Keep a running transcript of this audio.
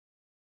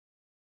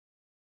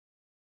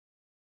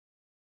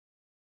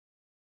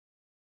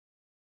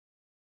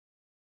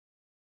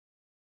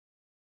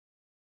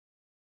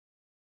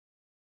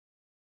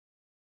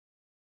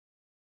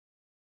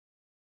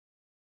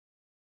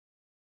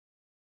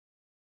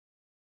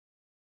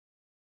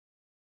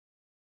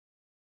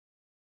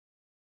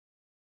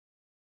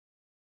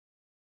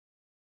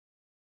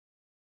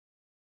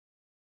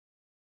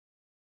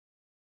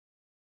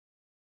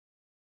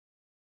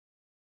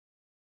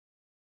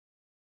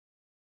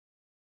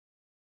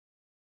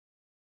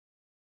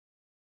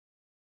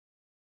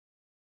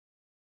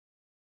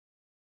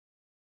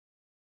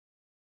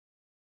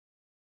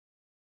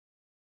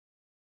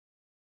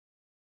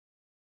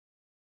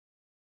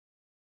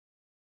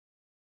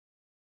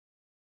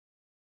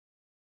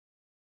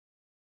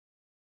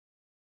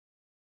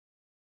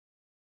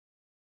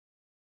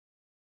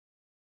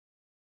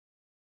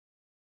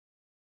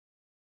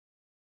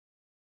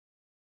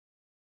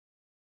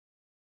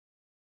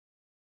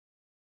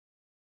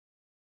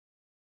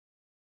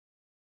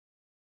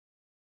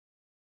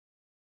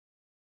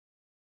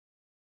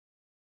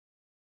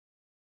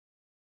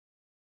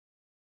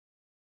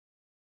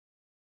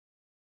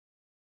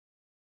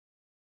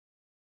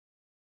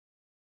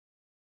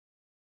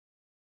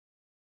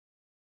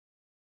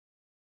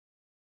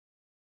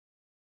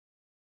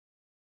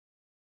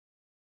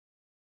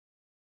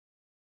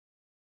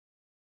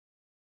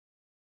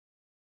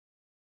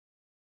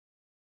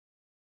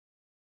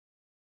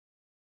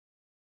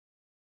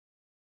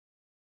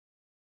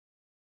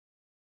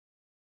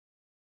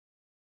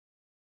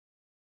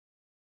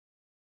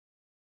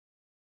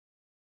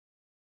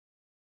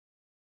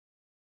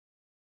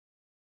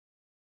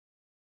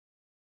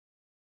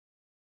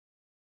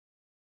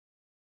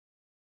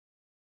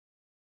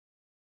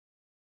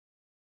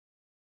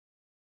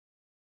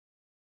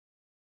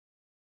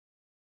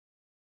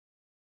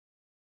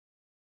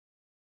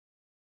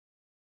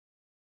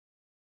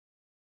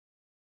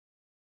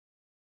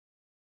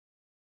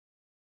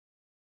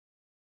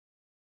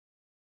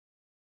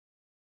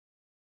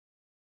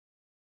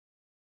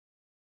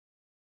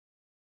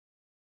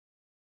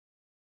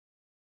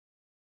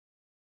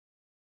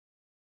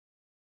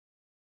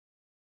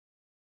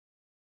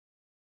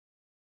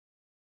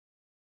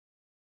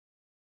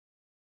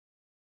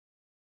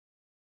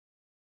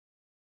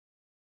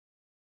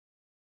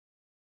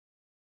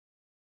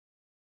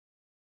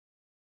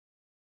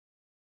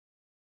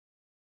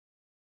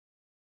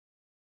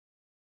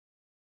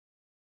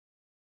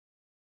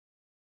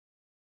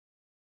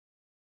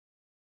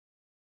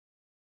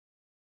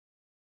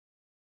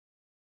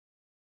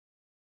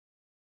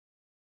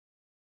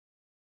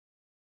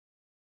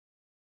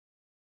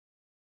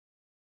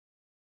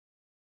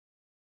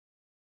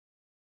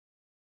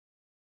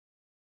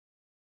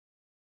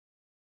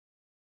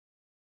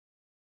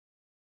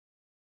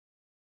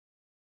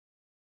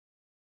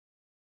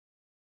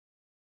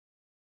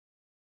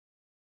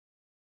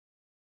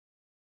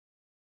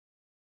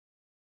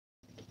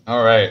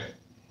Alright,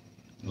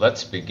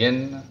 let's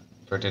begin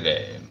for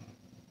today.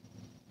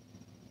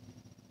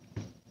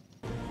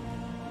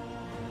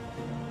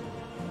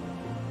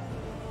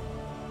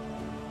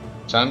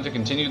 Time to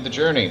continue the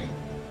journey.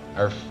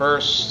 Our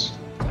first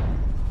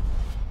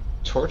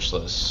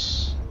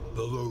torchless.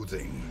 The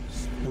loathing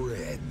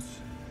spreads.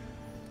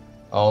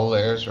 All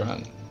Lairs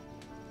run.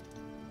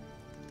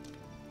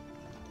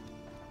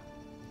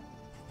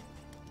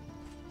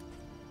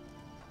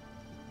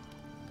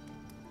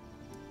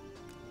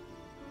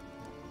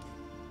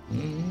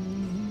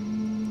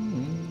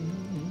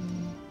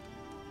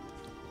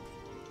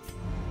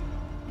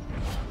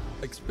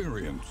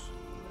 Experience,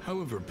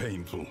 however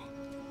painful,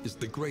 is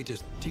the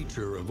greatest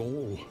teacher of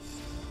all.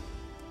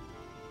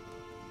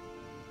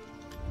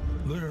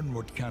 Learn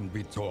what can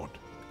be taught,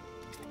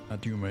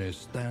 that you may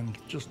stand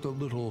just a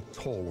little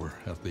taller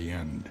at the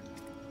end.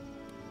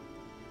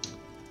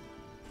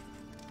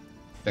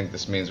 I think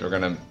this means we're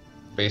gonna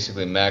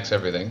basically max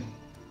everything.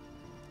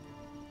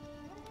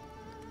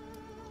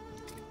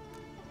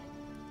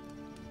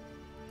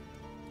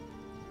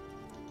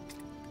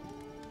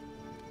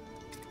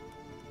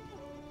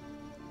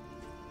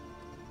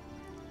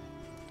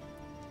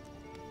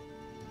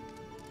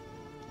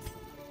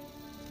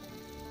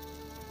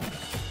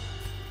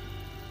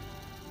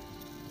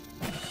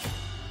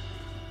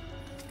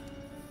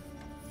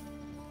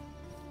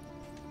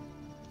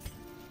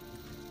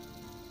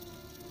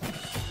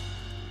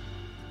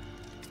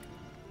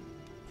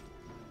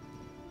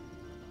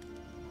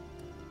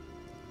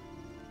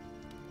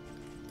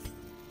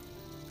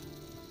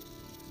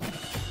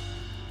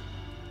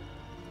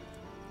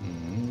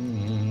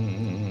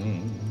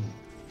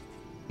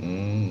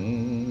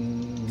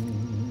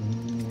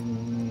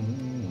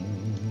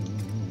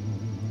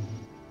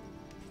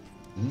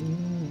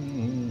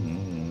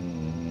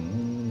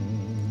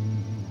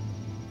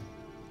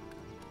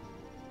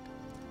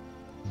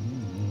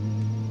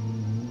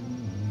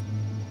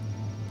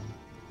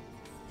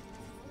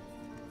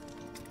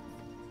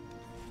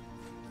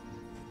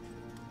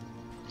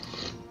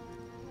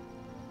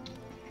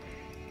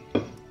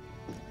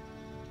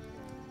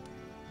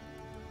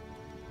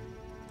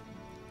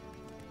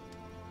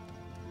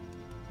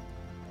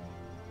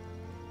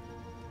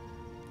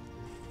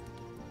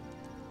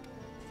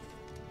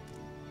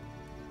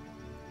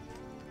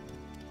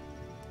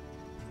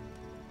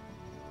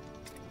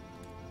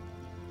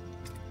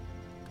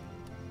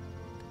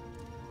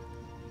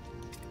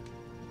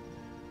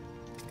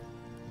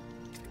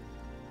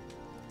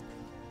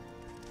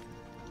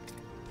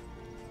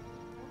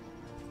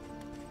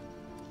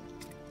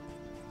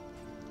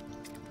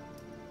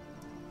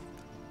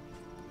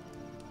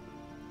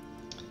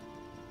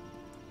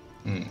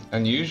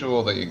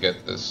 Unusual that you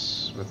get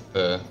this with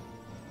the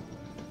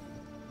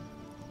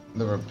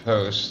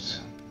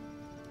riposte,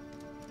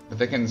 but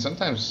they can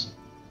sometimes,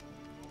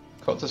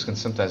 cultists can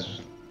sometimes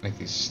make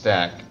these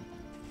stack.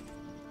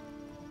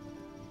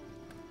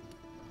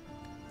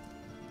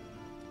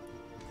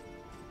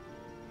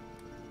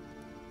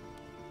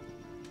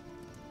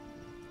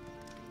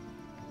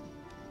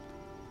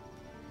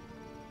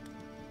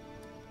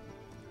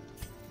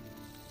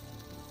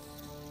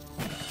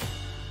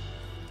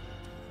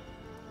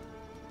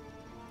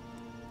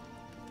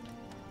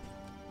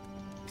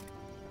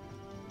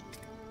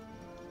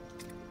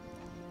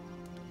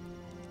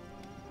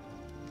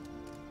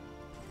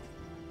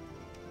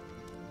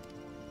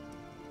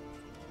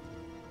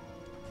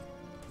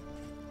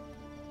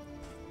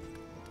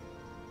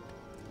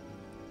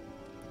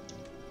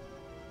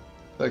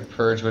 I feel like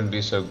Purge wouldn't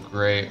be so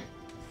great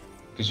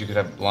because you could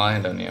have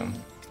blind on you.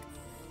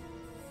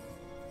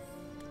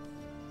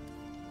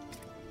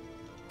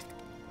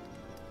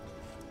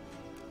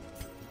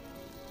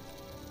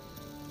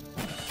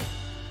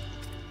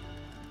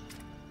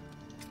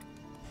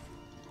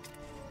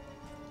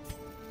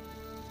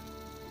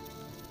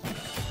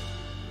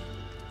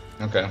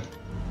 Okay.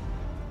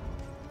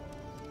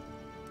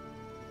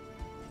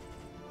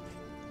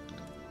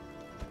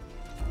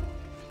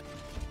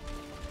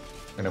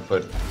 We're gonna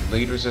put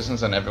bleed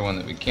resistance on everyone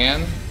that we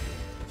can.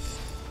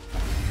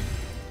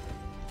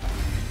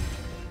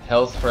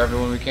 Health for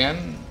everyone we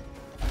can.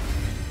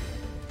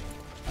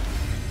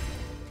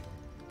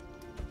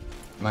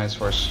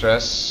 -4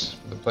 stress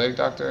for the Plague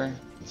Doctor.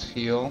 Let's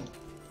heal.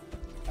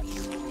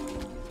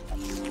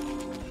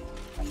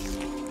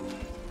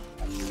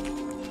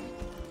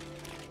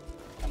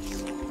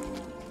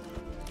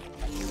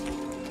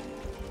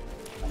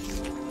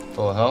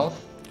 Full health.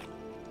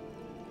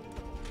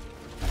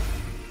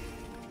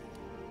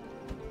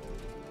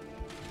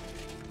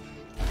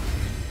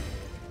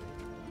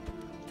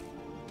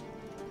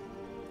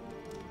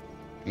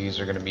 These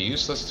are going to be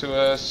useless to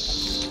us,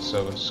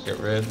 so we'll just get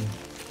rid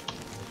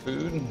of the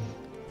food.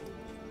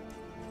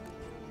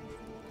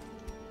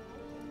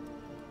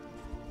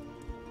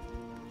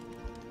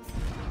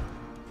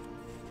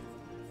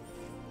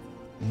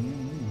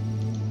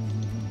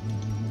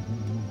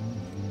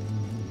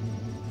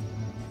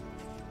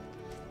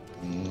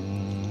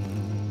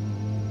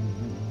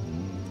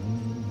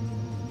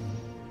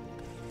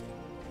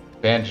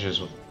 Bandages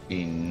will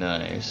be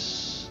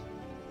nice.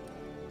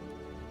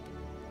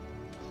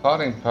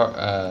 Clotting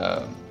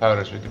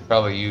powders we could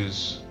probably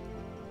use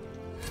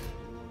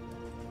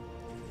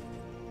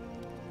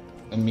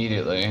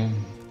immediately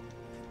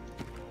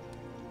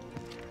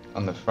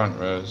on the front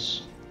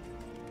rows.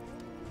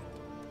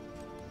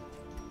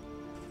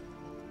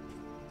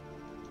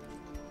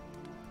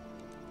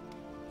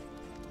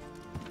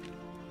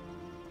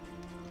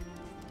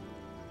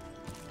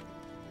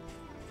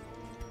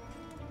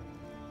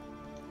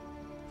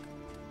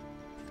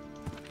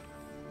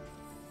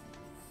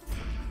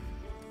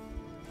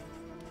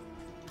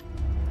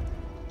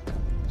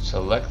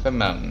 Select the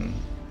mountain.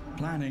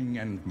 Planning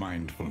and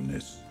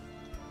mindfulness,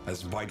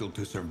 as vital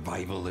to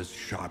survival as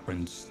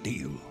sharpened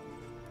steel.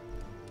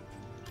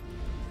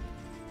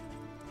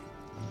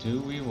 Do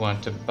we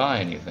want to buy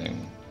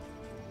anything?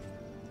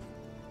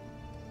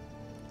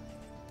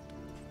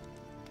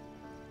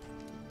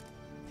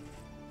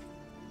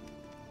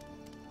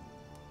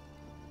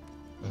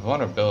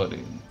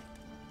 Vulnerability.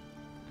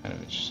 Kind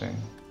of interesting.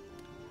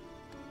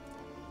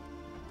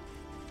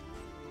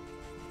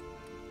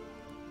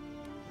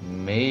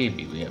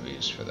 Maybe we have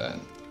use for that.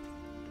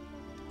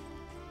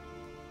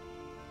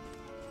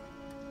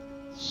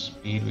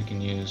 Speed we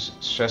can use.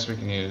 Stress we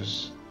can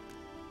use.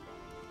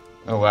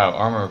 Oh wow,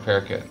 armor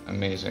repair kit.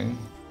 Amazing.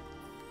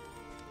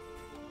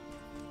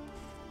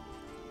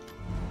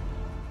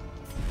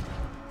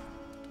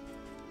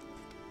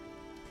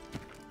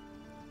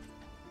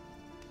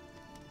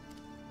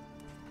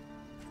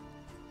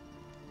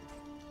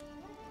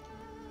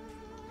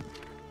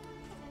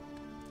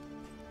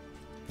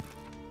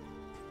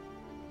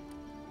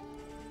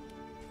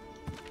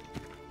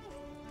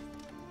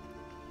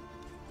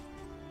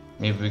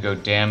 Maybe we go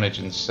damage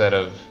instead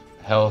of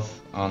health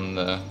on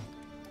the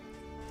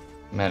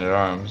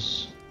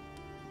man-at-arms.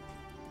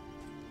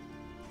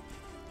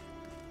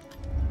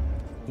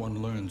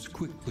 One learns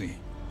quickly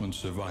when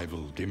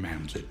survival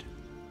demands it.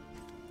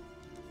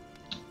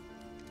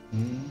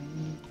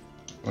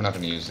 We're not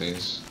going to use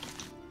these.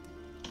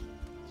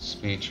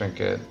 Speed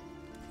trinket.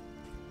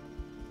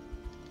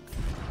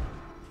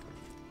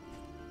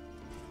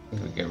 I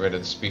think we get rid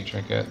of the speed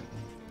trinket.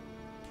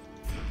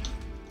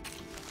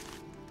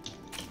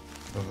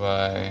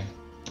 Bye-bye.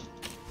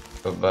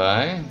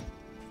 Bye-bye.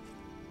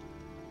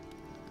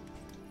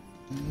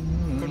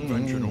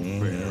 Conventional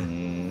fare,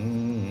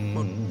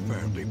 but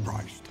fairly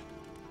priced.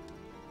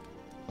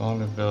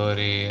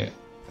 Vulnerability. I'd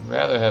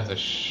rather have the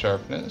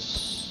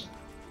sharpness.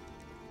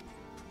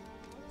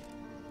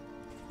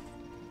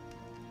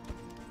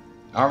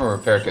 Armor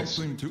repair kit's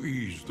Something to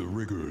ease the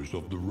rigors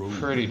of the road.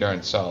 pretty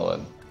darn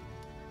solid.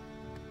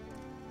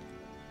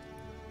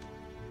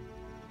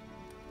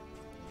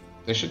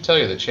 They should tell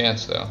you the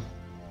chance though.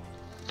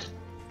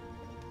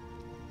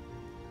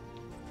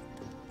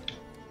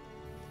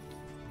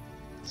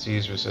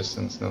 Seize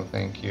resistance, no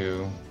thank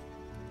you.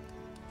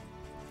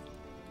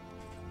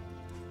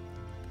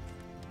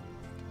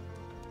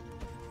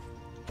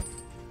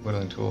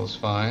 Whittling tool is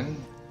fine.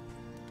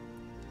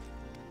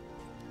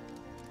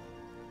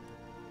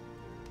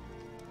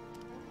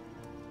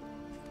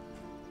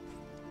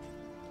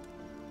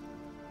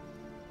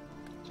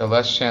 So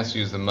less chance to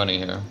use the money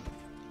here.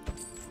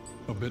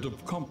 A bit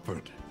of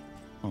comfort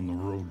on the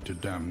road to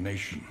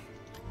damnation.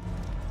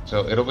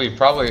 So it'll be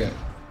probably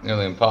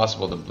nearly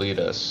impossible to bleed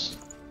us.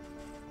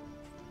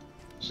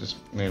 It's just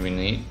maybe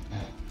neat.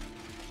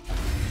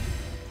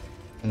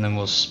 And then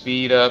we'll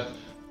speed up.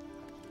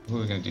 Who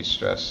are we gonna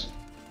de-stress?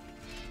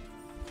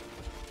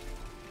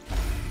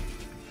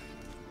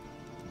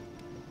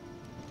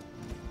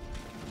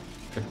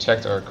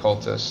 Protect our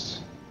cultist.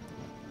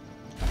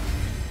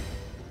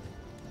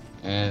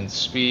 And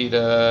speed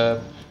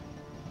up.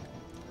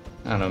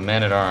 I don't know,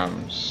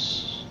 man-at-arms.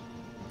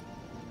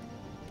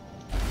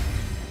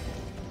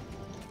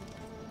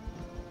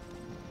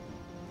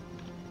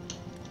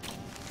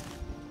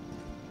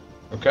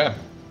 Okay.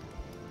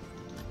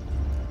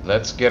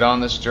 Let's get on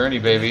this journey,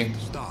 baby.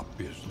 Stop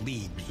is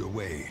leagues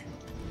away.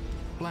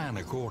 Plan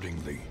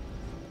accordingly.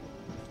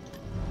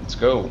 Let's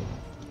go.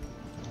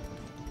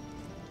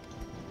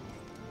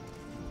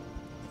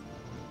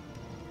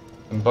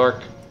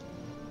 Embark.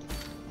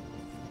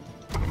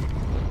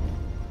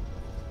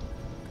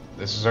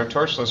 This is our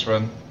torchless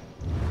run.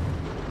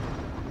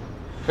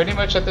 Pretty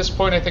much at this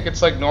point, I think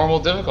it's like normal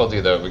difficulty,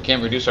 though. We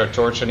can't reduce our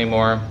torch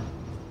anymore.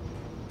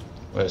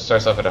 Well, it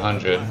starts off at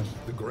 100.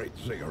 The great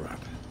ziggurat.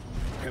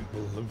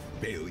 Temple of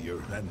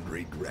failure and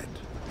regret.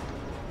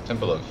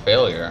 Temple of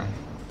failure.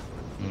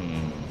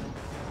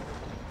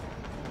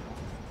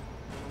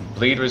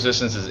 Bleed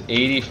resistance is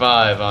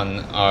 85 on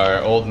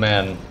our old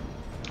man.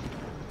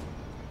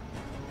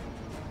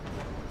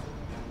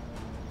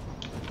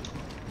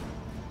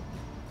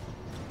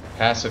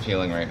 Passive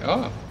healing rate.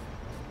 Oh,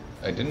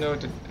 I didn't know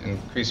it did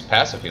increase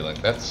passive healing.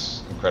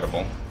 That's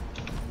incredible.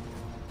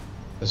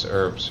 This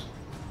herbs.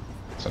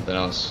 Something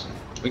else.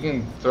 We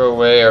can throw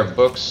away our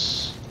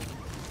books.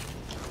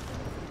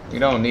 We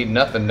don't need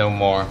nothing no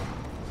more.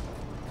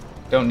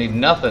 Don't need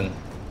nothing.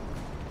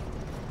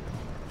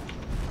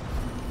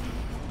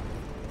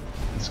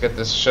 Let's get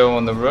this show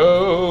on the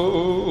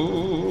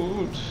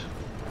road.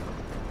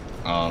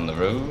 On the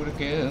road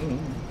again.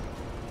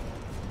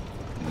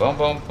 Bum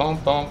bum bum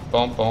bum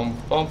bum bum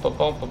bum bum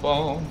bum bum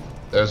bum.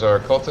 There's our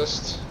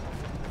cultist.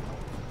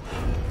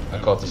 Our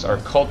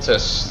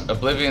cultist.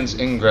 Oblivion's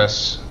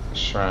Ingress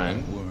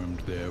Shrine. Wormed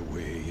their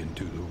way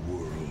into the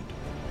world.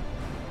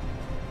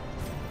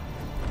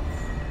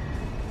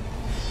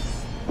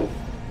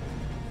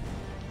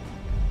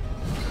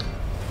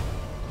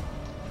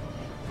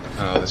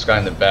 Oh, this guy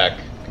in the back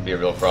can be a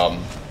real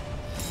problem.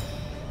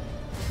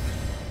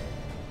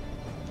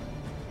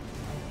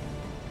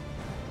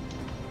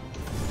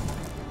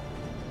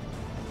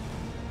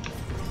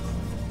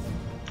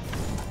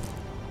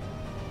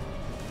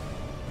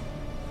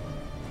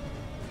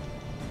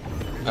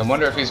 I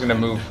wonder if he's going to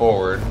move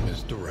forward.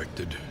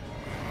 Misdirected.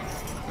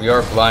 We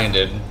are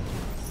blinded.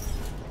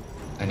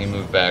 And he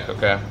moved back,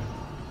 okay.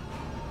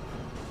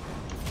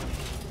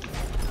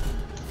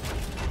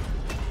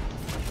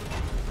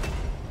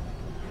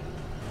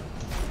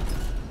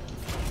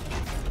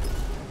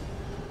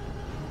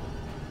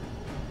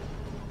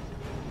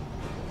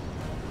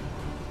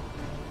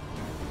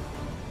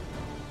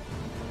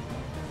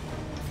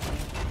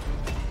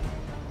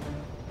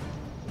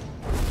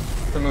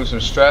 Remove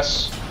some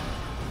stress.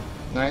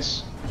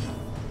 Nice.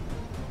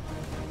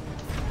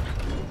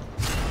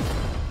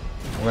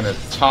 We're gonna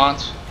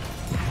taunt.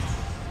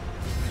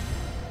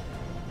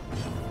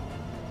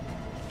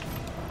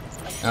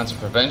 Ounce of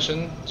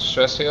prevention,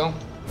 stress heal.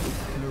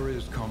 There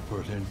is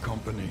comfort in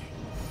company.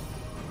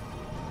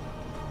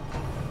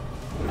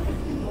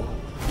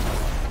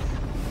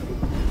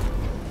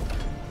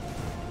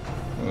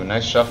 Ooh,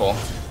 nice shuffle.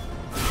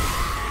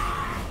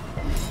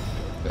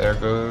 There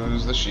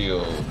goes the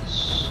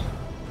shields.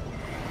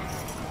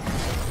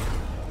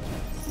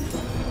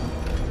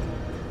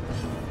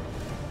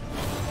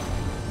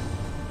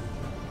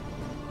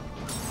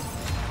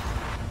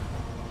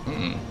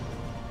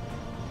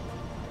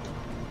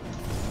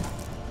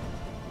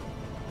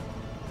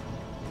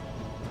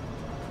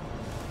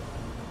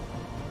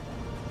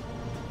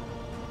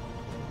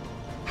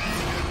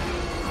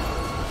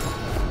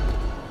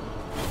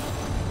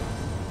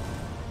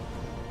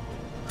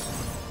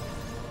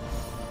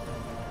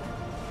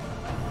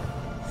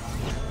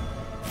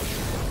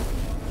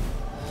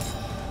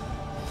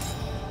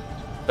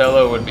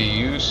 Bellow would be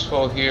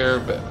useful here,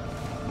 but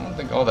I don't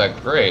think all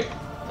that great,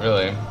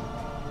 really.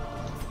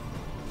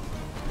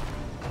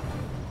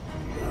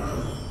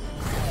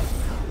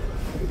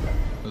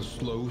 The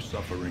slow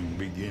suffering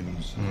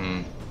begins.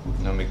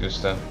 No me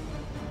gusta.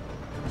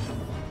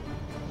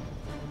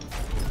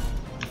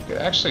 Could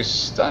actually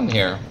stun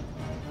here.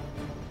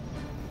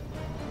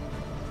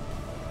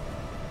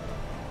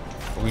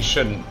 But we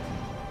shouldn't.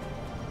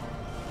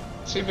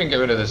 See if we can get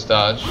rid of this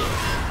dodge.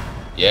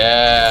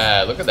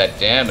 Yeah, look at that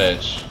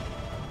damage.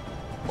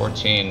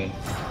 14.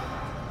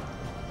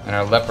 And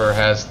our leper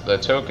has the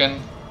token.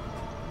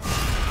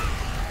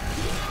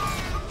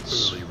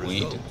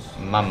 Sweet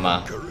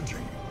mama.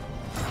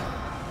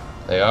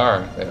 They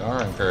are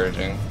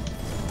encouraging.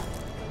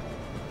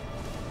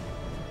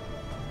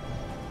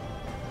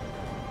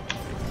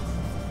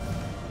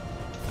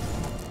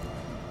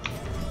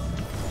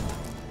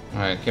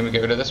 Alright, can we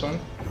get rid of this one?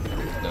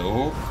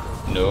 No.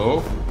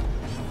 No.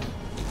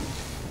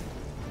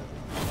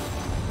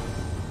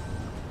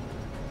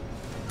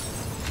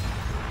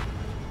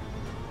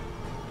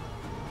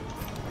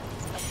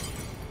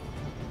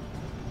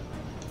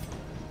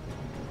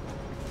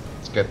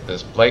 Get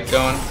this Blight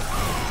going.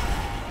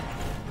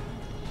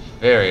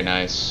 Very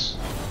nice.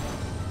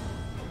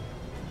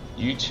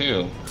 You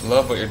too.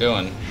 Love what you're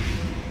doing.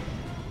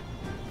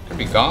 Could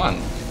be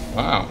gone.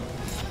 Wow.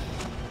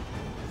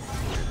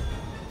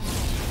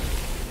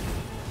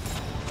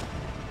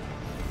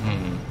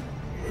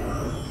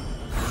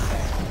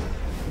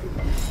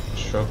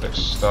 Tropic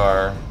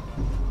Star.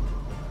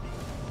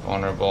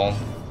 Vulnerable.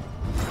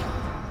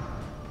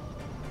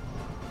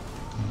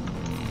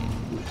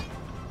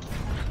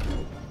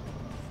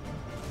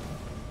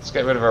 Let's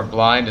get rid of our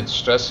blind and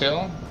stress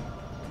heal.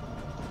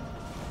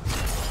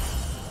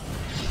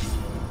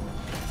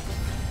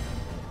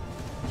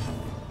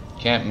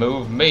 Can't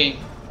move me.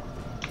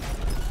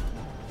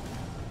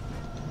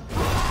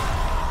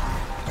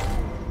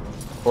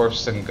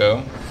 Corpse didn't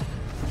go.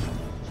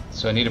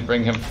 So I need to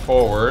bring him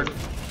forward.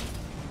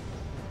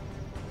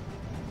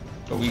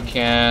 But we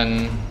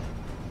can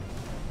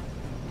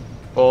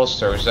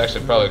bolster, which is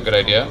actually probably a good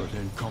idea.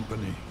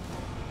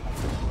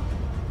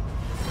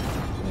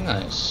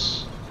 Nice.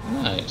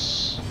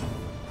 Nice.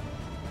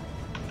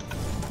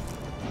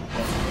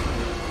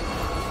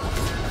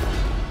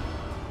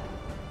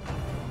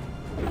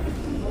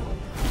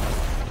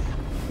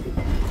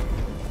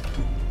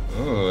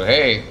 Ooh,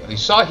 hey, you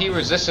saw he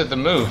resisted the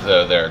move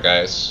though there,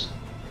 guys.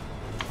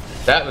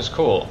 That was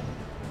cool.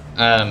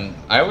 One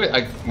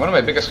of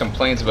my biggest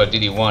complaints about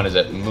DD1 is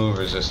that move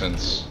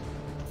resistance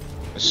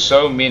is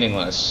so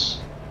meaningless.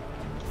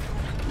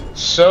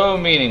 So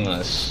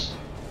meaningless.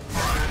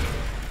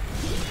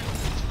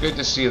 Good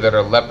to see that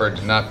our leopard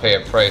did not pay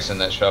a price in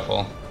that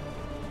shuffle.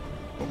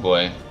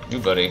 boy. You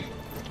buddy.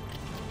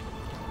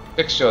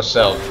 Fix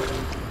yourself.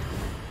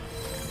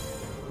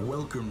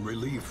 Welcome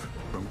relief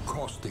from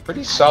caustic.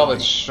 Pretty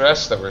solid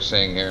stress that we're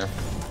seeing here.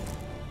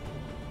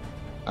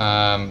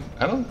 I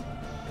don't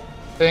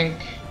think...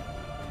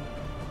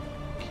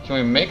 Can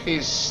we make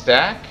these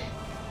stack?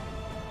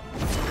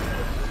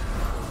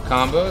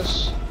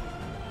 Combos?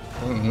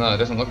 No, it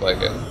doesn't look like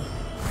it.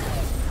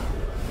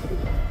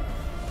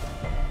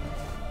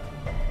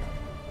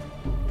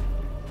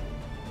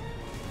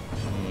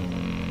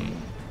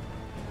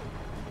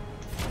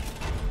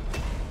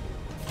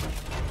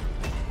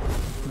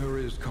 There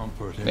is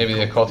comfort in Maybe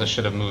the Cultist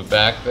should have moved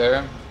back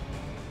there.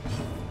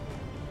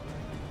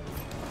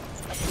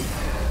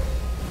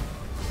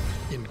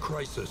 In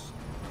crisis,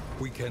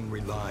 we can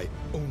rely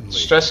only.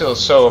 Stress heal is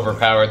so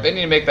overpowered. They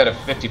need to make that a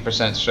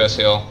 50% stress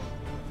heal.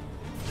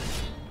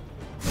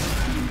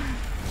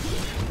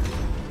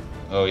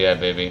 Oh yeah,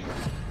 baby.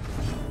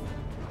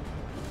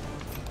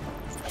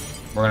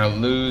 We're gonna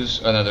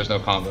lose. Oh no, there's no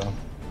combo.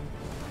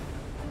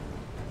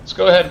 Let's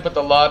go ahead and put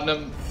the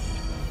laudanum.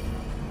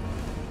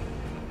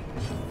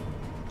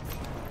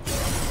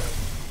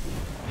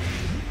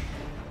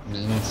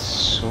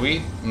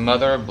 Sweet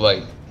mother of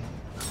blight.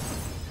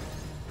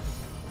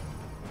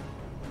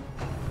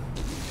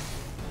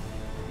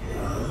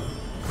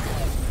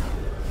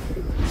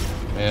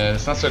 Yeah,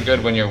 it's not so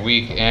good when you're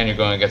weak and you're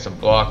going against a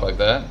block like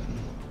that.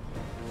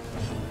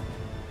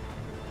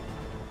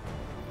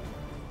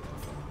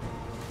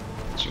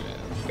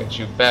 Get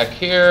you back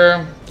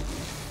here.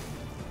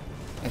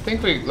 I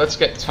think let's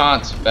get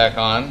Taunt back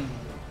on.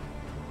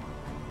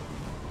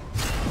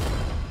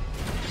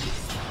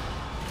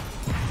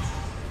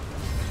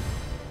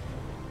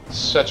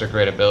 Such a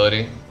great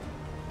ability.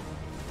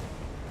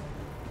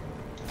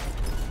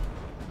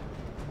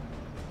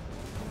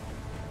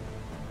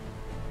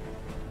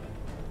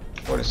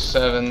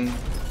 $47.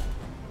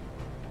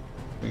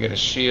 We get a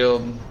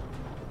shield.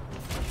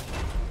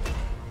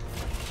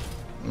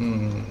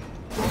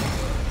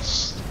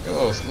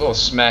 A little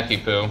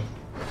smacky poo.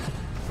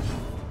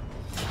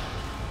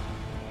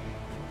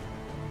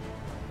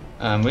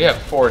 We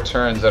have 4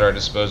 turns at our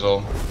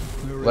disposal.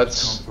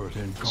 Let's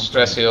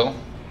stress heal.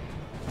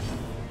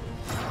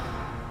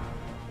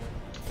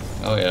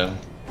 Oh yeah.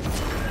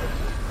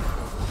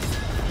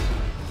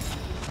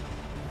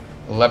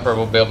 The leper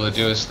will be able to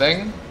do his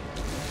thing.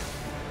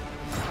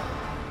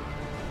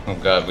 Oh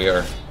god, we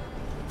are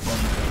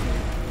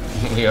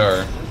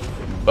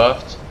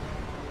buffed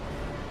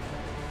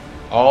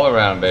all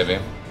around, baby.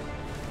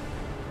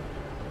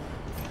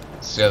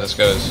 Let's see how this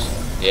goes.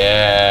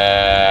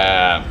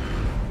 Yeah.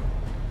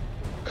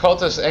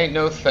 Cultists ain't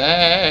no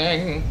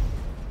thing.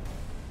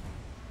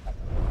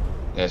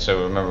 Yeah,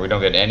 so remember, we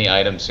don't get any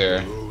items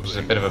here, which is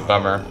a bit of a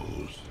bummer.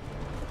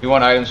 If you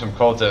want items from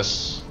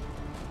Cultists,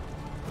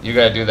 you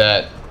gotta do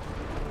that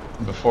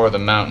before the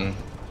mountain.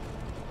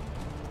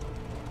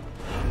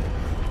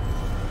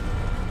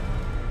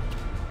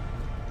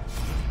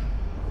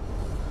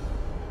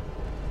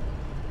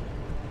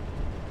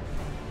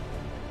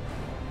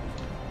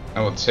 I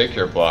will take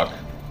your block.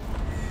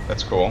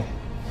 That's cool.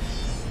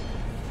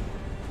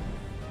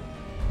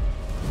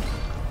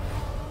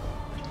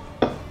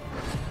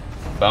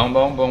 Boom,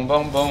 boom, boom,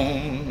 boom,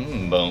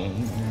 boom,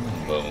 boom,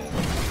 boom.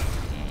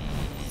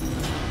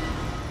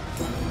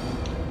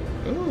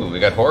 Ooh, we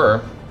got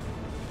horror.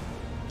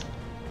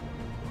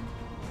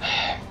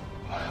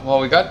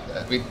 Well,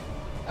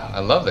 I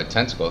love the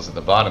tentacles at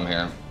the bottom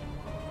here.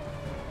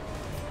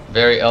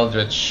 Very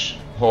eldritch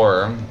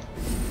horror.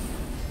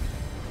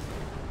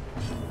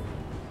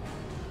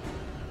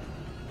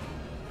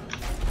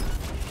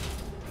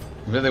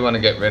 Really want to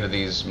get rid of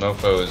these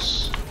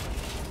mofos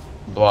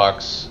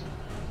blocks.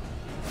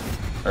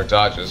 Or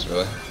dodges,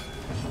 really.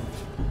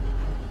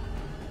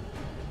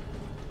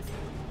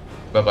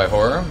 But by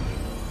horror?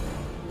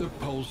 The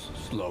pulse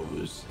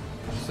slows.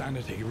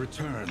 Sanity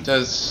returns.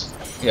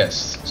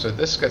 Yes, so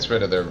this gets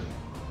rid of their...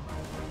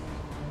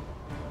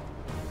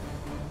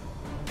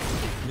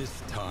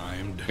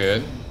 Mistimed.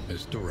 Good.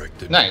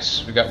 Misdirected.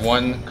 Nice, we got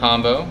 1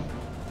 combo.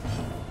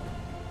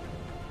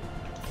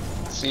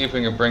 Let's see if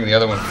we can bring the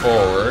other one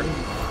forward.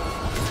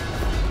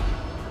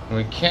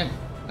 We can't...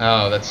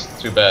 Oh, that's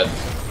too bad.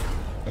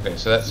 Okay,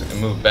 so that's a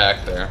move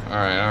back there.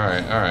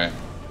 Alright.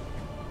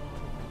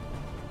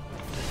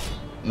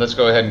 Let's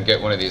go ahead and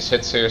get one of these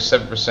hits here.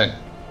 7%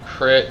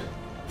 crit.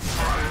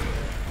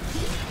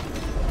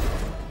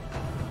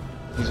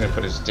 He's going to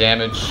put his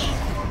damage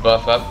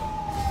buff up.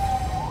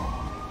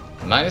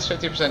 Minus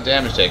 50%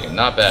 damage taken.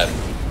 Not bad.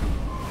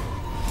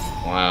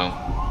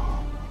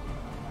 Wow.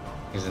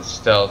 He's in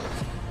stealth.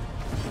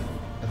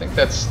 I think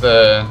that's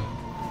the...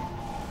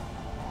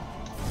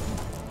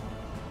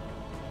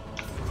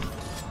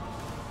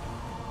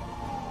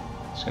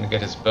 He's going to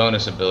get his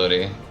bonus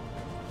ability.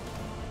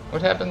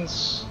 What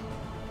happens?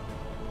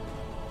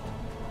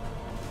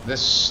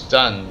 This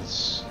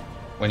stuns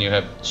when you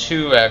have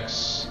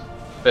 2x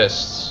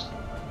fists.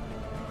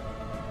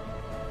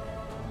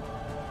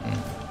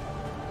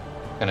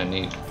 Kind of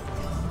neat.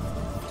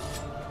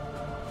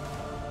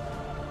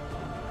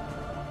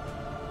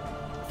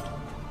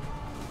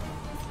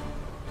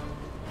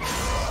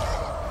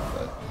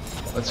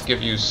 Let's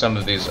give you some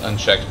of these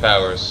unchecked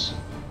powers.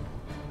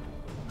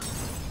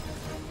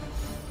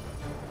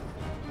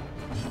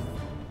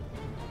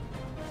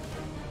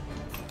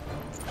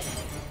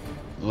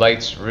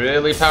 Light's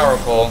really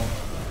powerful.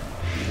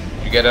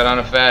 You get it on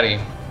a fatty.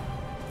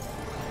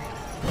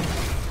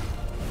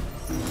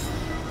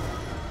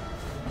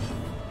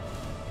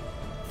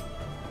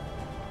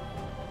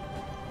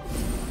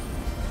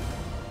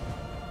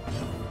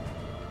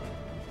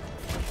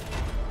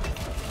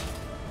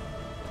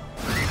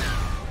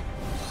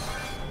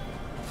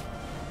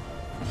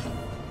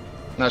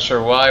 Not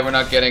sure why we're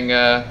not getting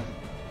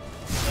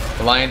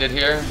blinded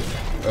here,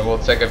 but we'll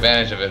take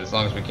advantage of it as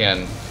long as we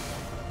can.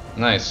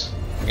 Nice.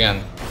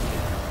 Again.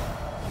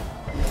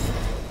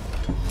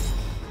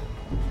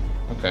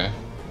 Okay.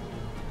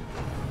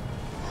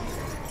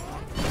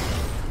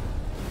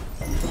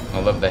 I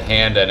love the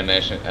hand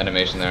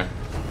animation there.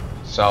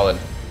 Solid.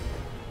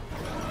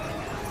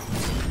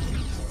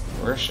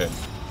 Where is she?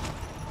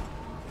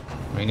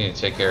 We need to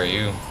take care of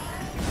you.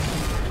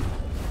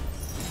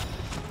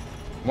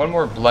 One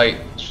more blight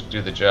should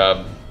do the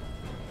job.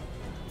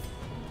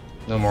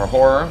 No more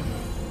horror.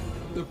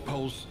 The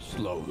pulse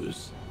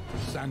slows.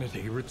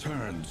 Sanity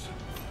returns.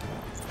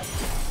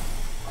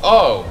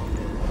 Oh!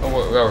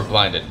 We're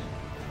blinded.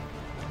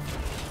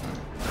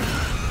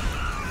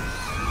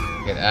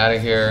 Get out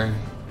of here.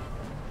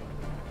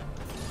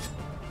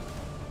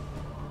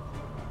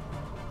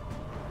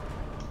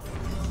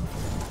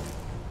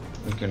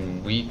 We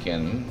can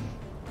weaken.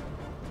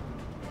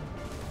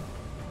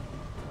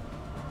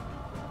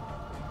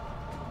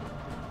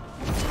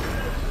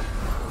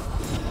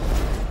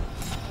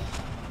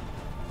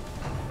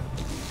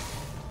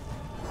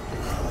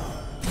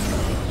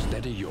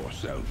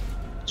 Yourself.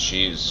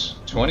 Jeez,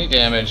 20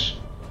 damage.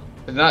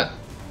 But not.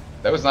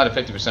 That was not a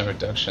 50%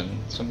 reduction.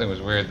 Something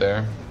was weird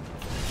there.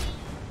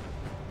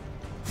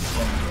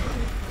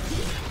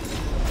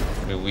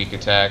 Do weak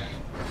attack.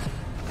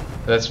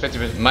 That's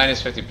 50%,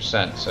 minus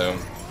 50%. So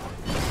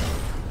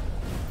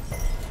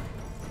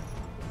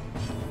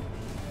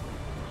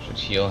should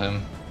heal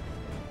him.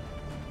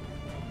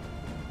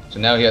 So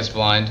now he has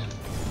blind.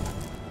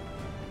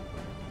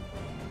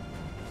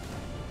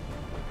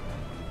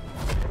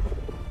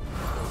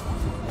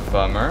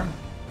 Bummer.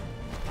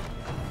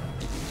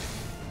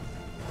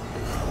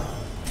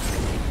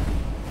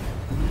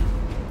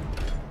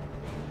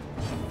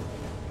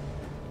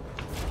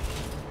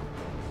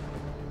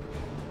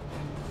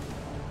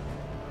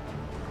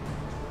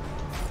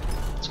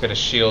 Let's get a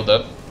shield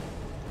up.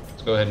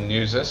 Let's go ahead and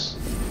use this.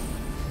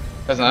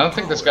 I don't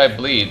think this guy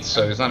bleeds,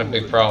 so he's not a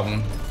big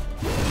problem.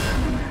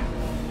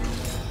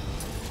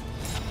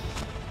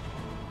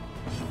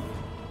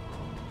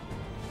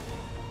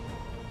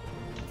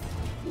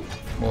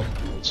 Well,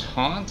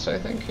 taunts, I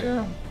think,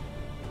 here.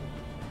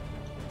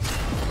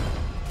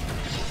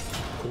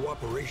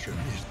 Cooperation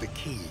is the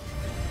key.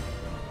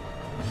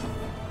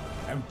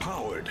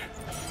 Empowered,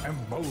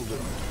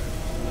 emboldened.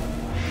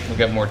 We'll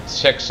get more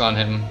ticks on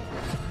him.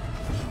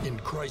 In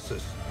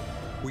crisis,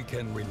 we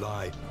can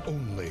rely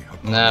only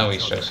upon Now we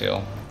each stress other.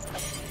 heal.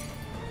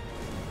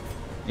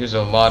 Use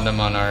a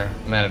laudanum on our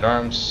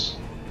man-at-arms.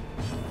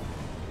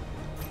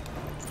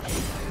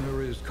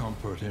 There is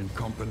comfort in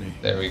company.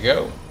 There we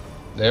go.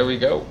 There we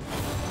go.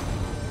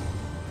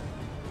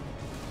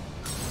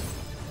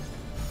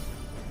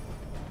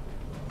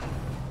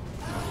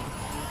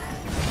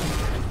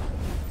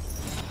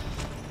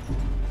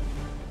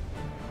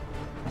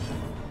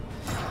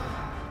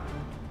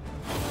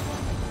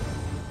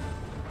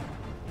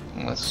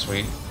 Oh, that's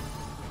sweet.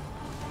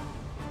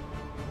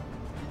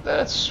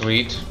 That's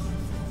sweet.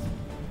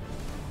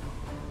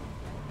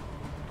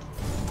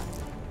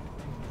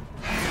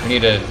 We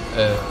need a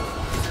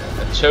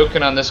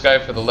token on this guy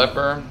for the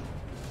leper.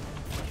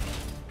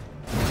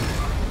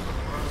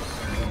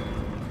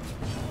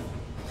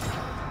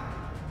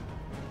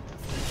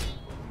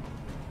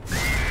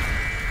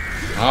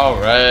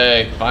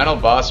 Alright, final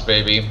boss,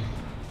 baby.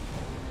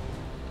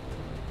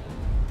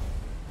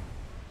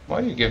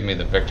 Why do you give me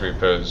the victory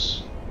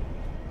pose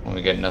when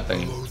we get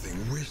nothing? Loathing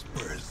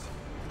whispers.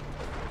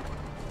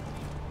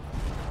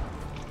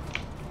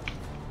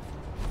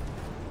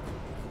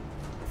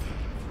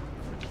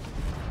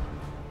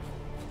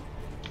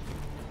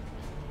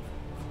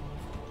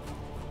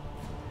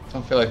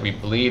 Don't feel like we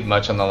bleed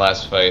much on the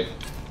last fight.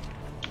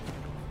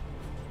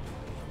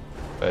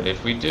 But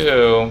if we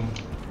do...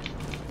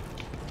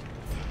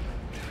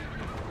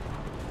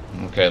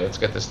 Okay, let's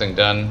get this thing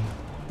done.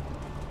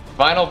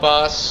 Final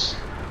boss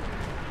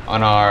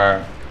on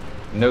our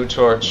no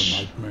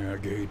torch, Nightmare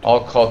gate.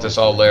 all cultists,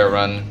 all Lair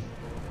run.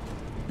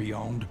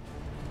 Beyond,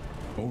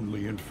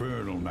 only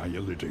infernal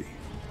nihility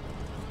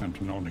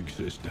and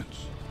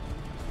non-existence.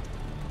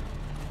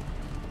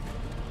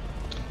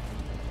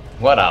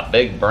 What a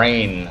big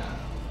brain.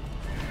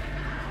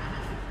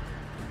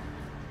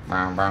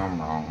 Bow, bow,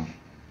 bow.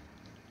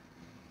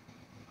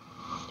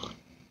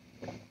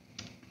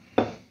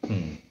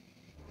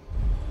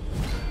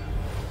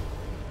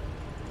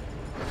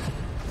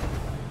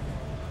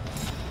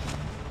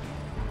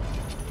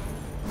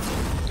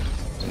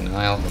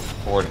 Denial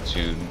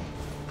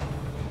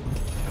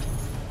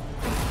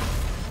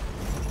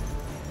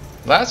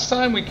Last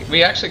time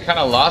we actually kind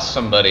of lost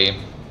somebody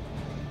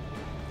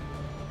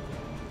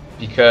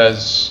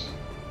because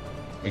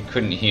we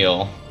couldn't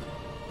heal.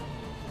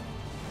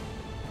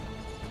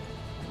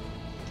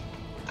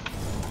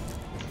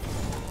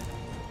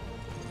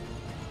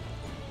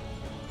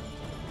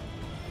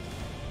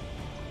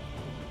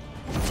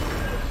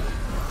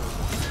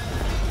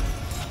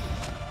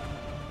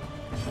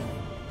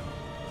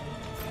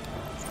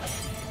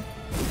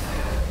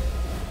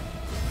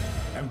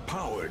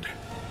 Empowered,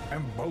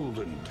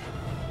 emboldened.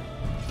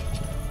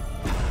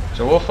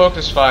 So we'll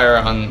focus fire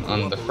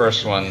on the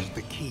first one.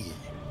 The key.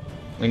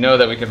 We know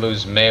that we could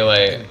lose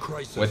melee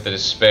with the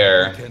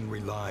despair. We can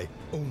rely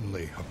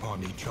only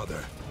upon each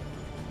other.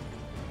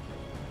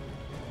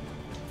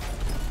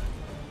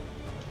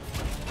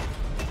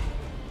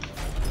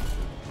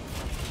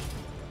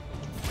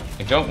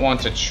 I don't want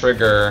to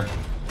trigger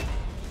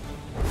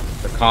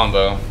the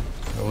combo.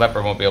 The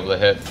leper won't be able to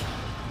hit.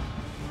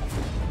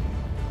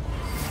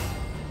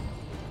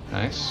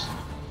 Nice.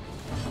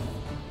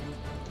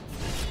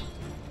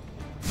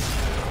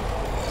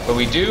 But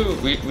we do,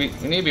 we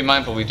need to be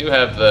mindful, we do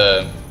have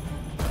the...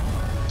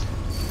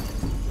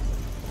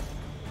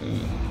 Ooh.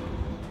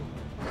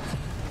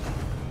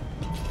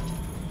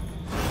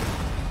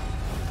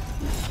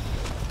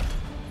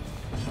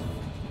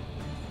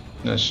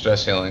 No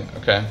stress healing,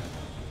 okay.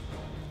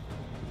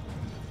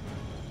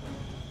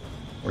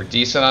 We're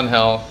decent on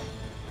health.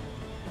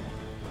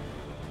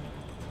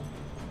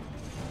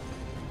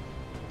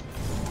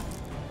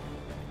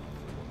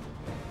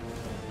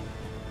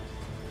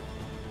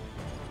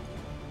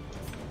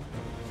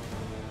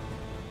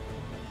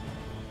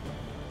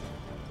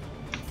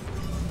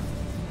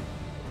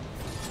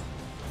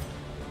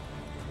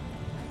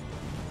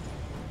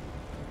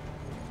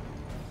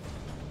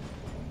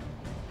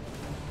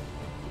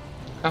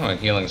 Kind of a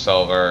healing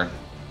solver.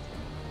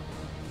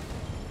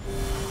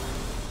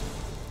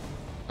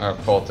 Our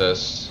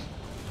cultist.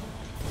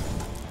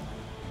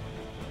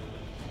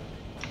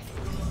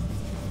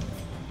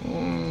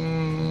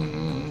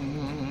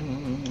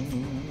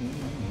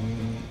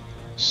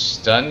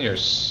 Stun your.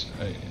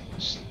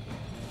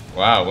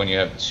 Wow, when you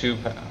have two.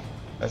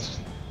 That's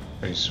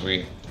pretty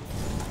sweet.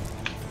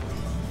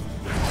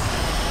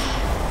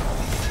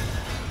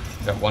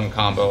 Got one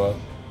combo up.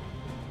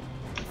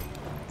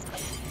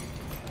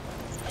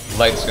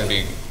 Light's gonna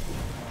be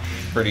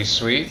pretty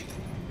sweet.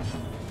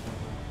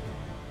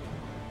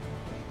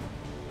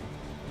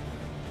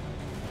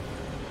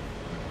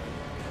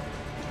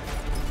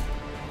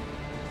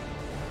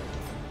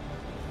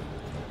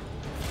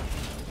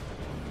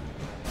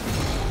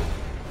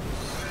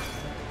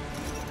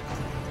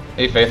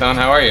 Hey Phaethon,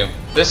 how are you?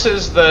 This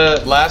is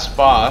the last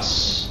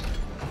boss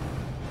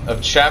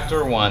of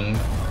Chapter 1 in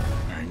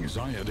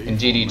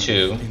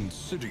DD2.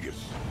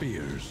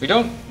 We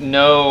don't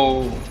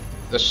know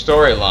the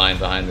storyline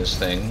behind this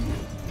thing,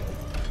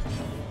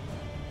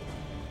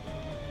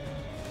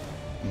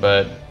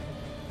 but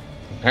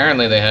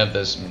apparently they have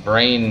this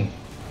brain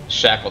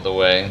shackled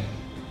away.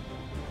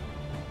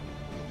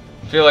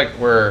 I feel like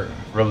we're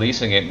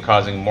releasing it and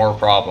causing more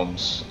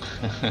problems.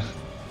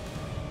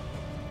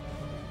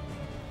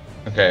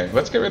 Okay,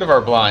 let's get rid of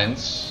our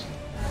blinds.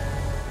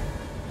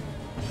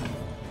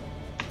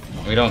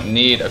 We don't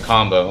need a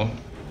combo.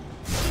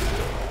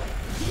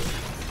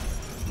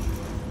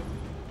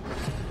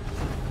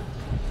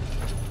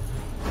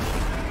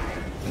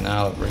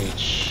 Now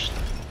reach.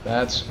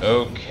 That's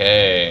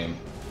okay.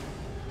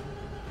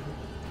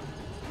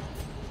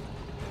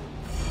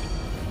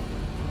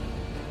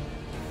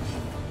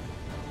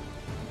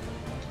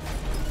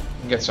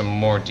 Get some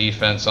more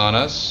defense on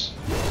us.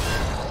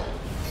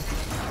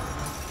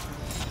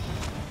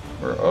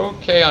 We're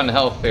okay on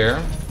health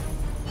here.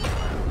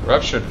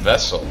 Ruptured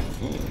vessel.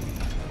 Ooh.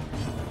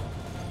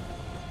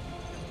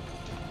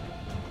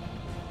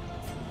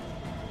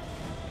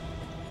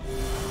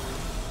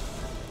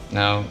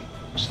 Now,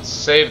 should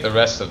save the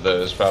rest of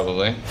those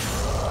probably.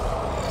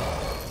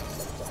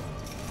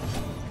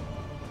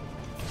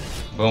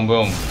 Boom,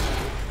 boom.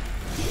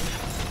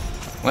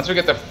 Once we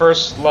get the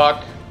first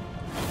lock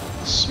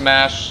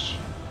smashed,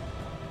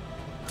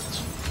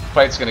 this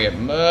fight's gonna get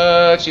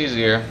much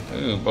easier.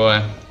 Ooh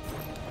boy.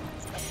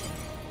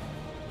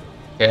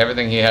 Okay,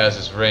 everything he has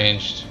is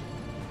ranged.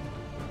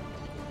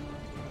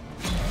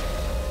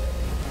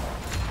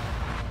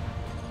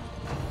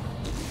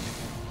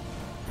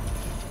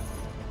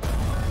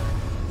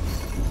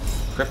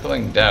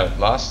 Crippling doubt,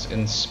 lost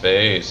in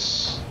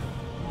space.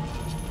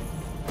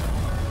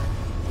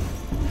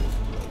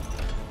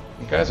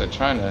 You guys are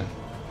trying to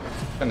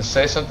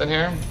say something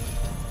here?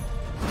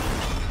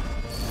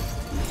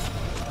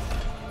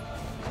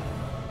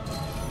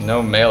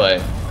 No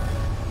melee.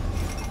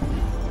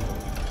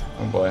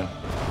 Oh boy.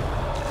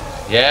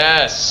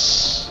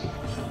 Yes!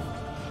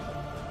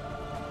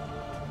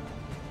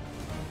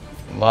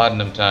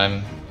 Laudanum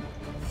time.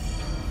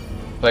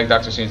 Plague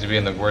Doctor seems to be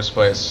in the worst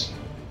place.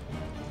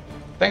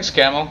 Thanks,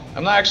 Camel.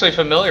 I'm not actually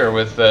familiar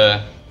with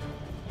that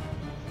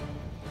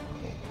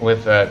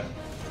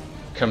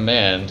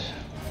command.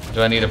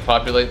 Do I need to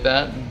populate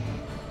that?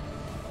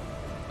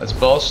 Let's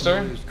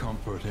bolster. There is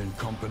comfort in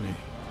company.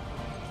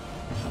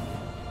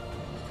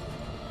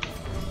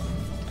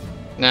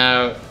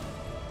 Now,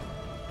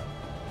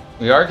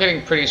 we are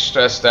getting pretty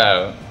stressed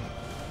out.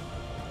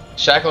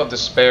 Shackle of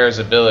Despair's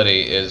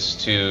ability is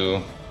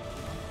to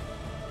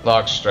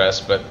log stress,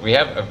 but we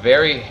have a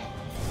very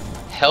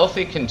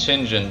healthy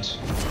contingent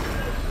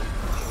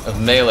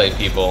of melee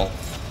people.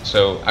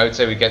 So I would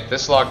say we get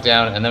this locked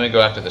down and then we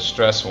go after the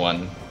stress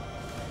one.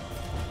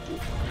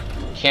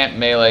 Can't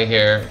melee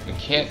here. We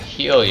can't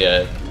heal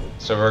yet,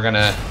 so we're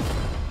gonna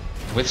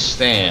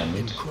withstand.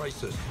 In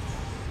crisis,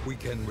 we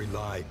can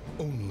rely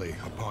only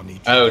upon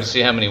each Oh, other. to see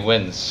how many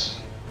wins.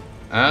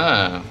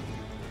 Ah.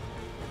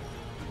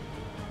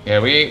 Yeah,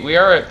 we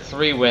are at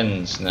 3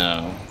 wins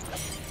now.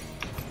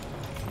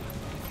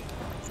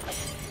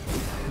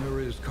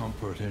 There is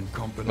comfort in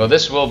company. Well,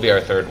 this will be our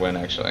 3rd win,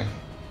 actually.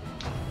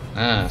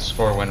 Ah,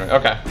 score win rate.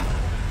 Okay.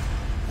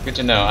 Good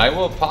to know. I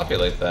will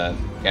populate that,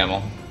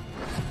 Camel.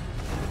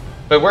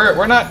 But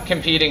we're not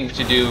competing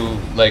to do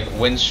like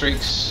win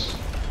streaks.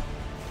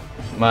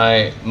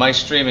 My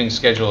streaming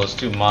schedule is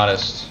too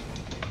modest.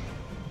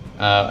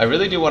 I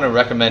really do want to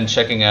recommend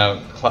checking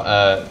out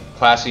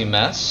Classy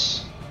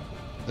Mess.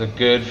 He's a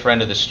good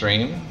friend of the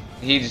stream.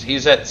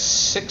 He's at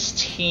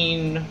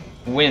 16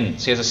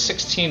 wins. He has a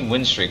 16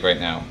 win streak right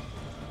now,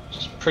 which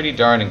is pretty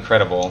darn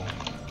incredible.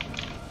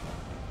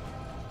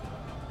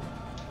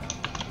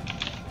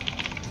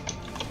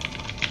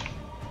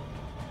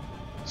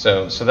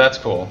 So that's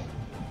cool.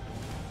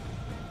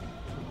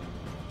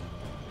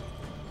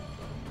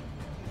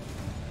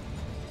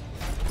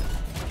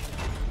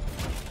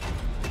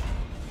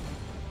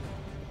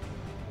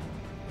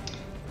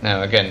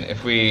 Now again,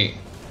 if we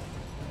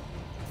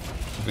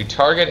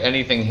target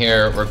anything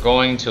here, we're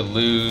going to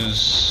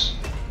lose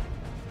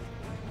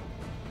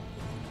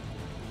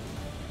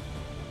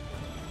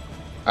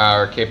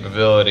our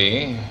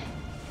capability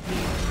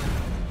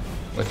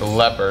with the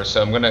leper,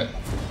 so I'm gonna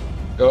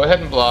go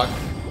ahead and block.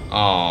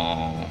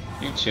 Oh,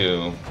 you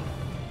two.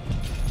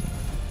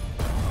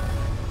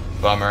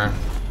 Bummer.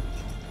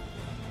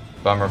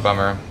 Bummer,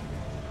 bummer.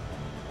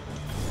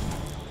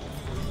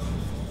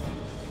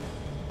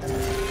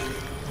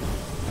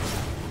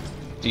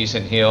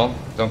 Decent heal.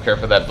 Don't care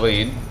for that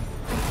bleed.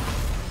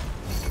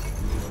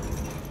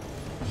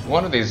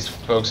 One of these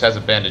folks has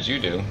a bandage, you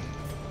do.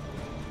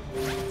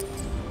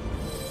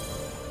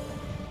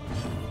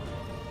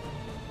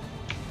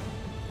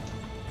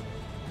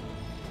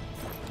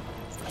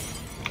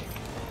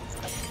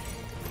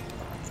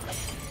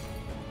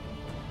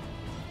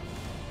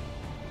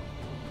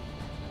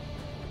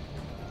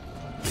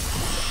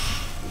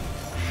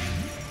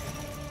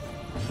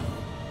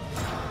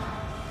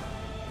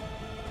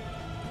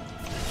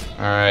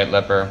 Alright,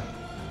 leper.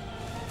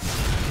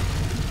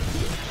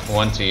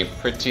 20.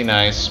 Pretty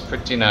nice,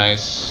 pretty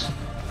nice.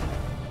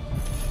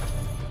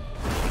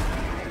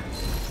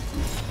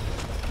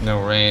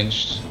 No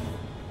ranged.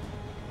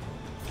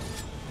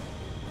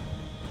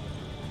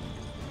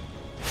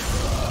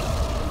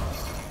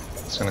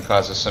 It's gonna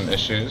cause us some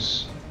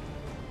issues.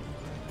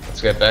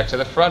 Let's get back to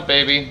the front,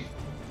 baby.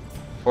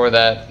 Before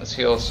that, let's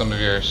heal some of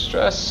your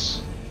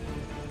stress.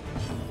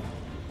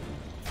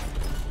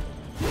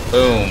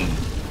 Boom.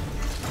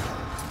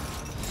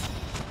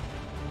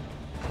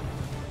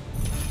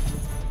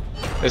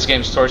 This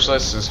game's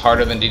torchless is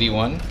harder than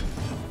DD1.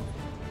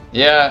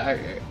 Yeah,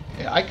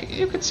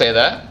 you could say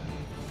that.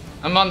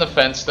 I'm on the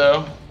fence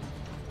though.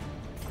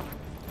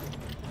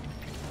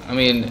 I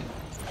mean,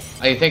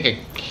 I think it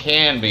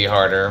can be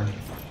harder.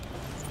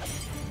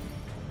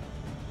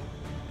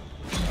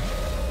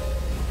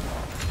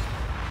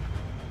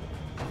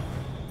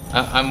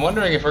 I'm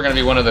wondering if we're going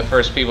to be one of the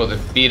first people to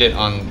beat it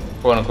on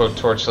quote-unquote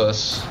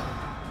torchless.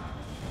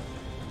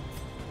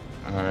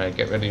 Alright,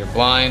 get rid of your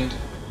blind.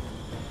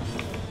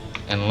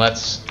 And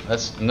let's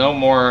no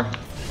more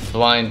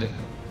blind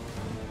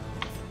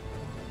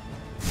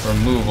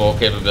removal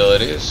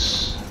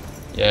capabilities.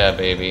 Yeah,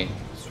 baby.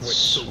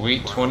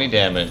 Sweet 20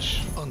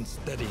 damage.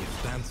 Unsteady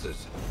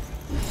stances.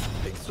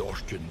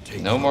 Exhaustion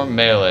takes No more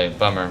melee.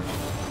 Bummer.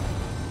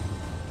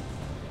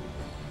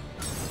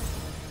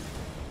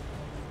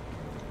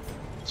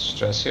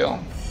 Stress heal.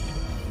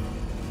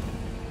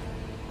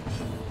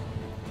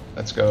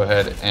 Let's go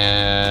ahead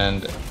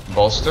and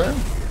bolster.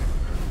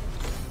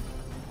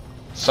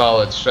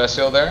 Solid stress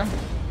heal there.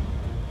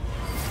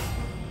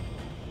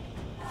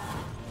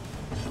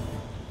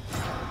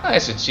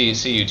 Nice to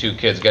see you two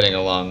kids getting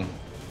along.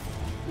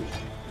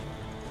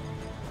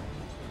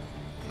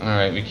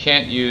 Alright, we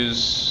can't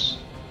use...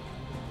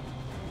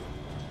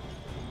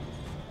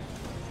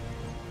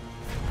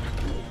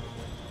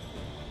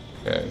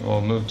 Okay,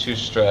 we'll move 2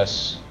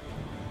 stress.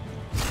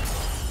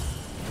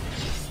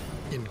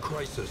 In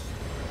crisis,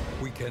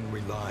 we can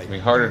rely. It'll be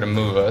harder to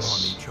move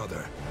us. On each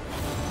other.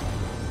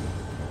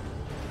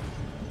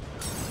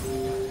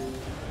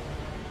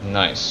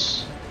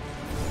 Nice.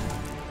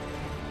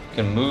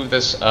 Can move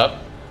this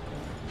up.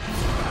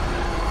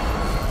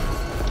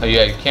 Oh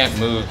yeah, you can't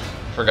move.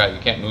 Forgot you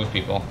can't move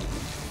people.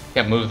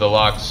 Can't move the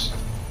locks.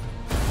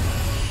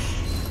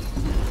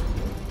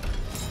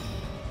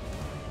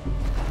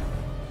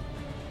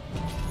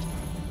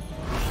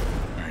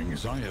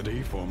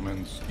 Anxiety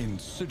foments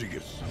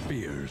insidious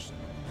fears.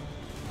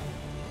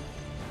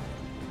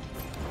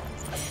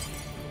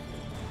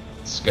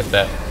 Let's get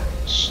that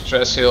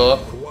stress heal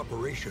up.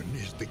 Cooperation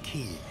is the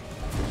key.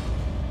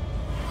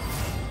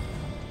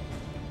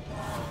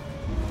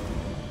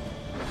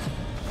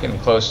 Getting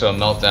close to a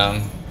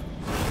meltdown.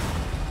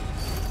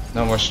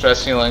 No more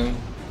stress healing.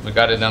 We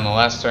got it down the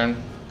last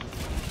turn.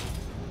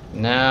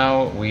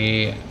 Now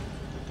we're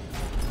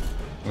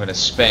gonna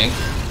spank.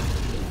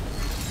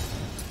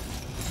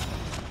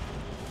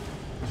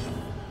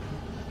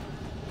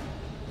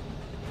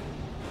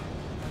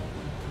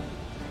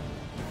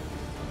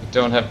 We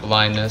don't have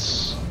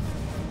blindness.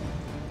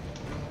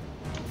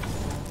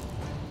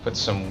 Put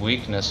some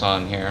weakness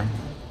on here.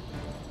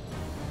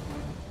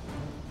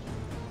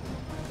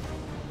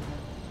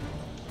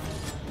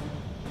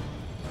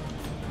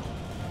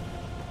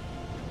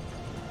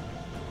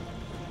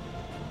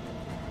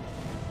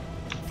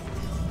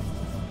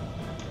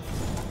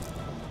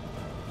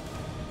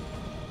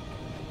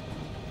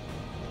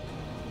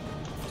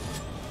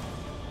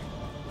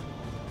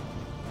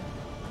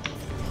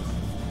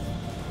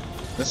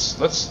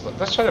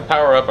 Let's try to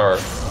power up our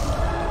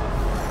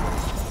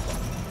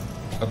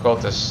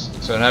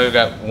Cultists. So now we've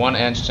got one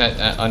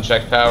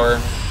unchecked power.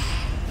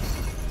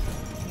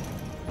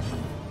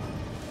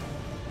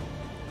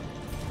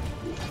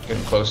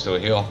 Getting close to a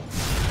heal.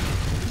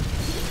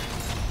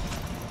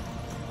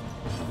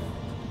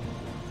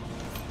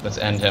 Let's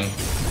end him.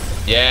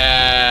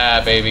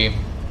 Yeah, baby.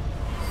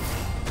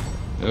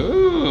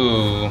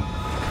 Ooh,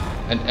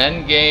 an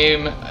end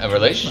game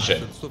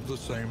relationship. Of the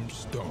same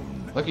stone.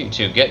 Look at you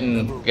two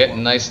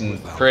getting nice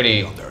and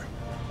pretty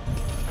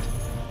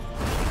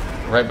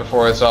right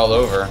before it's all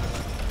over.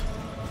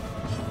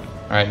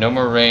 Alright, no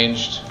more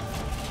ranged.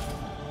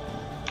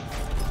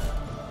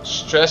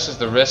 Stress is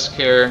the risk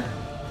here.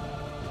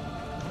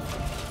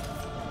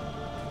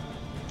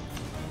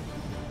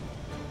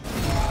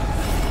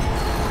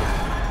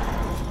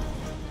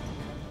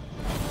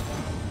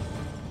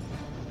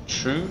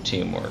 True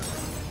teamwork.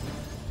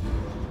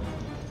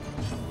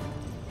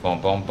 Boom,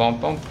 boom, boom,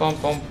 boom, boom,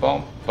 boom,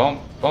 boom, boom,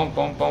 boom,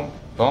 boom, boom,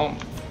 boom.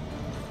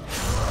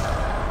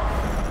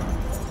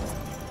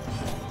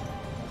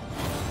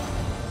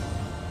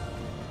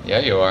 Yeah,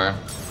 you are.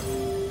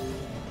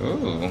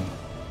 Ooh.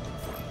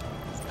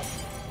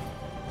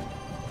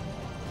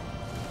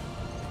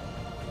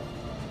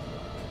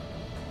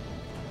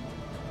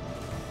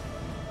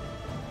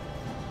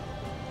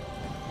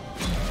 I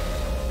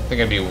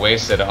think I'd be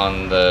wasted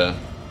on the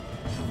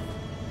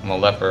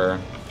leper.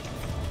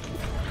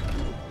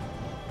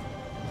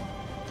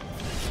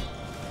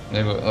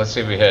 Maybe, let's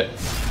see if we hit.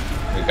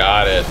 We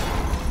got it.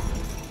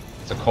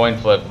 It's a coin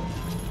flip.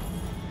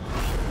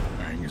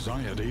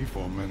 Anxiety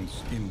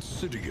foments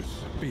insidious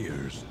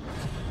fears.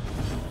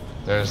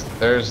 There's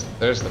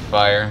the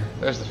fire.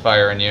 There's the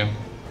fire in you.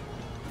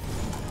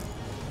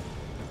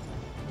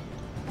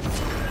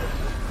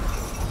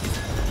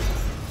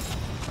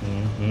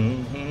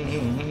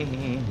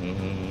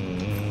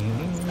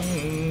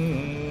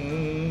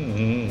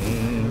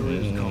 There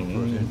is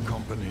comfort in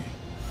company.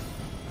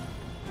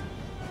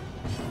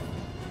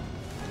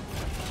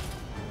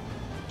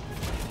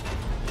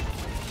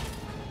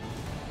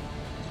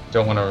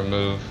 Don't want to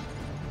remove.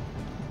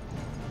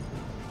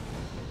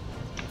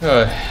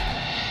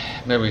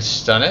 Maybe we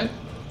stun it.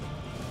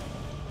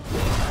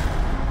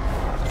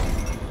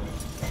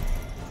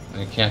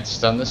 You can't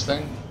stun this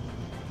thing.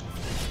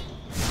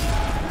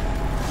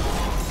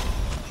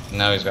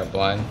 Now he's got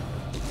blind.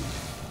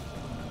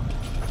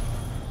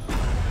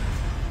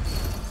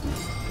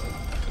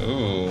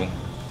 Ooh.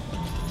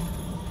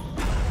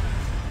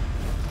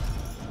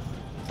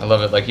 I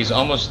love it. Like, he's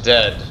almost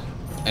dead,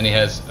 and he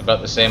has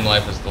about the same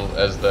life as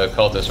the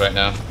cultist right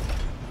now.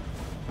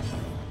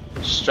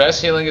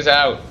 Stress healing is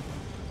out.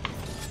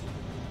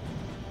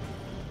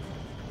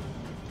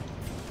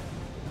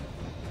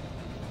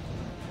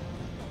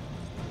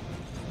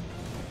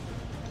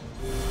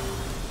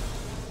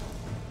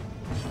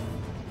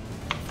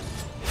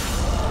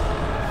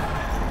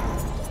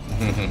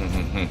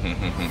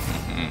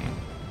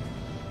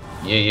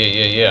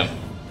 Yeah.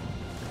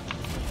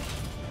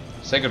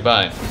 Say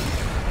goodbye.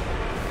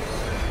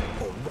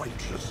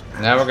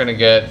 Now we're gonna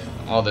get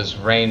all this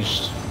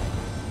ranged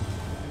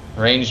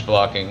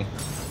blocking.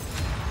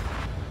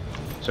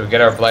 So we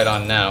get our blight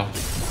on now.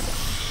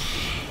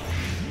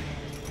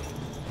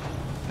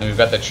 And we've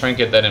got the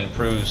trinket that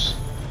improves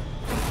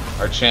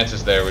our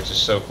chances there, which is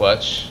so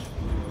clutch.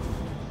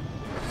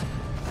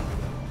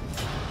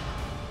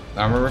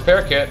 Armor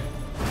repair kit.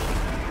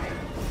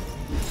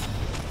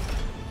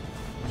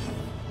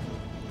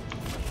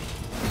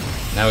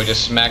 Now we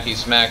just smacky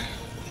smack.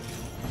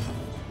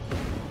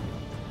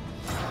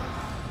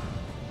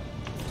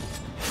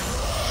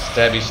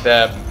 Stabby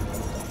stab.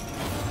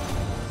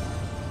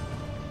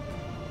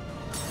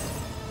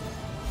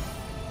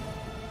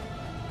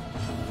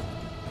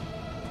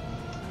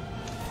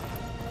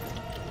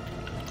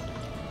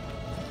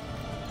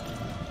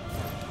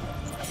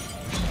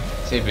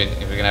 See if we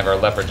can have our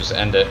leopard just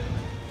end it.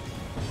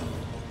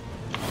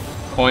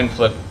 Coin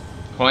flip.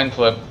 Coin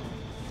flip.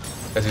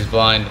 Because he's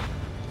blind.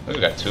 Oh, we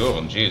got 2 of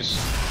them, jeez.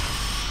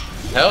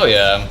 Hell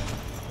yeah.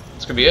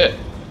 This could be it.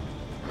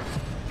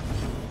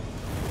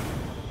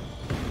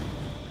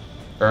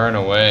 Burn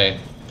away.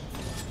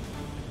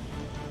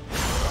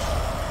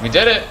 We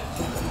did it!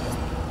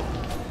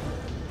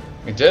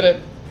 We did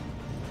it!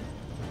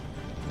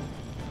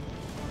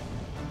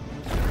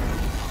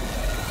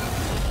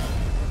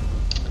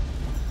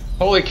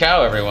 Holy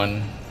cow,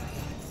 everyone.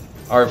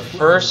 Our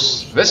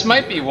first... This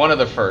might be one of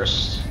the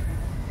first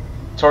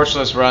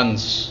torchless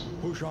runs.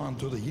 Push on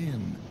to the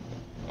inn.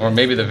 Or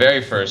maybe the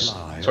very first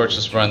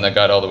torchless run that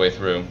got all the way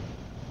through.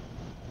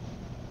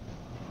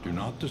 Do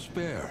not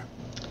despair.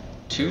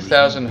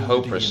 2,000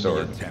 hope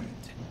restored. Let's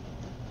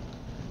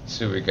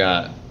see what we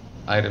got.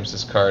 Items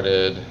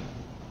discarded.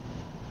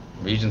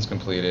 Regions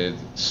completed.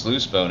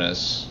 Sluice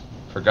bonus.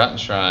 Forgotten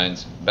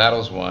shrines.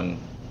 Battles won.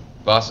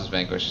 Bosses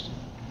vanquished.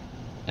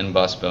 And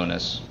boss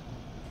bonus.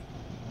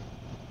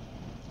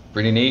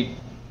 Pretty neat.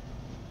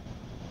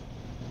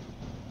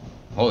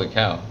 Holy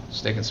cow.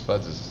 Steak and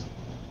Spuds is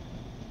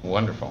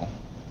wonderful.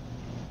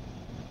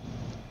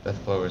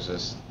 Death blow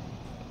resist.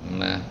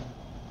 Meh.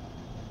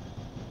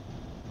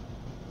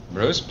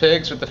 Roast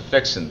pigs with the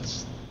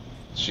fixins.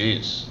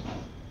 Jeez.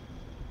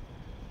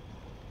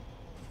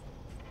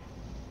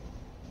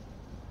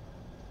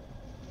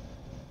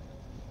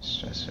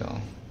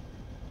 Stressful.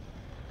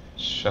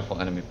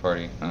 Shuffle enemy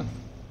party. Huh.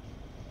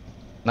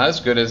 Not as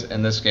good as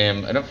in this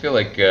game. I don't feel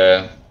like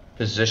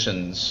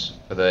positions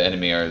for the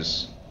enemy are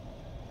as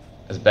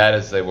bad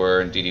as they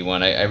were in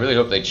DD1. I really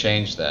hope they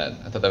change that.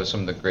 I thought that was some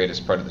of the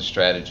greatest part of the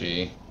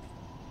strategy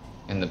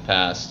in the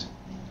past.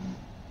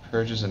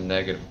 Purges a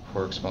negative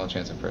quirk, small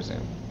chance of pressing.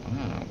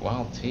 Oh,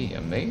 wild tea,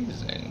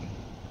 amazing.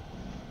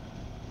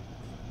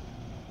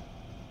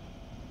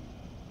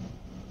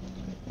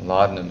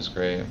 Laudanum's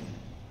great.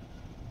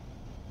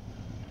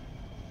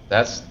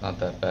 That's not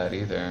that bad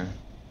either.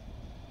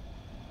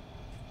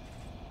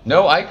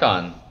 No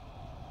icon.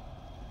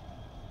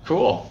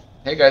 Cool.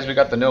 Hey guys, we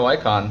got the no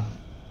icon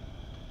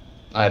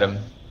item.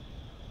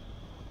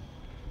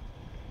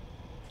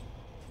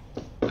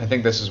 I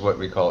think this is what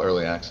we call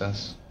early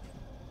access.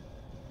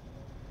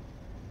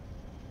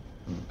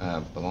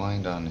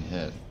 Blind on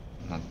hit.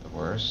 Not the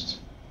worst.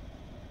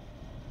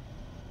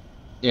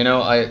 You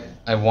know,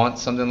 I want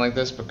something like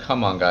this, but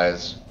come on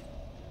guys.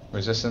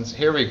 Resistance.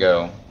 Here we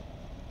go.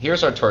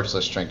 Here's our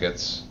torchless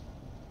trinkets.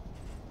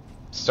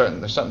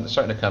 They're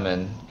starting to come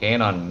in.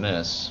 Gain on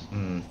miss.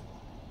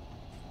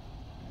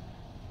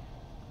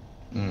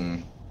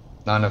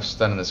 Not enough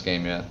stun in this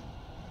game yet.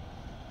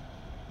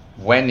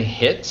 When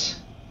hit,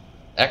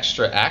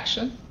 extra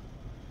action?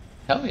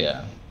 Hell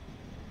yeah.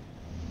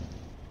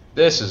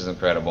 This is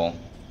incredible.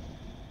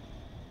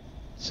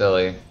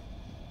 Silly.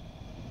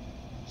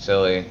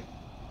 Silly.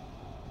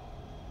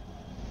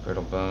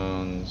 Brittle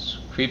bones.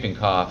 Creeping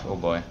cough. Oh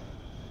boy.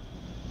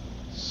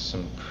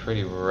 Some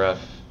pretty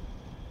rough.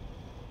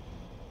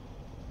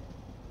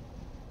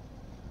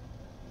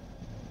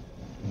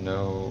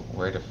 Know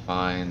where to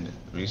find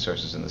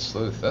resources in the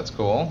sleuth. That's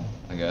cool,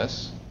 I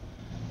guess.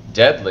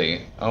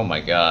 Deadly. Oh my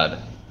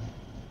god.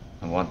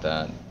 I want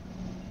that.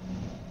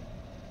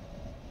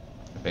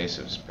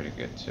 Evasive's pretty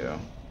good too.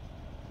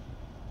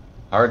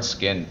 Hard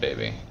skinned,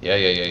 baby.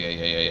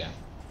 Yeah.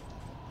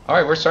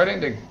 Alright, we're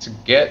starting to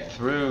get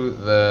through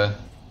the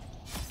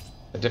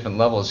different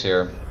levels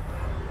here.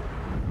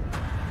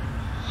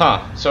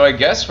 Huh. So I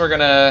guess we're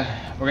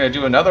gonna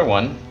do another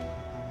one.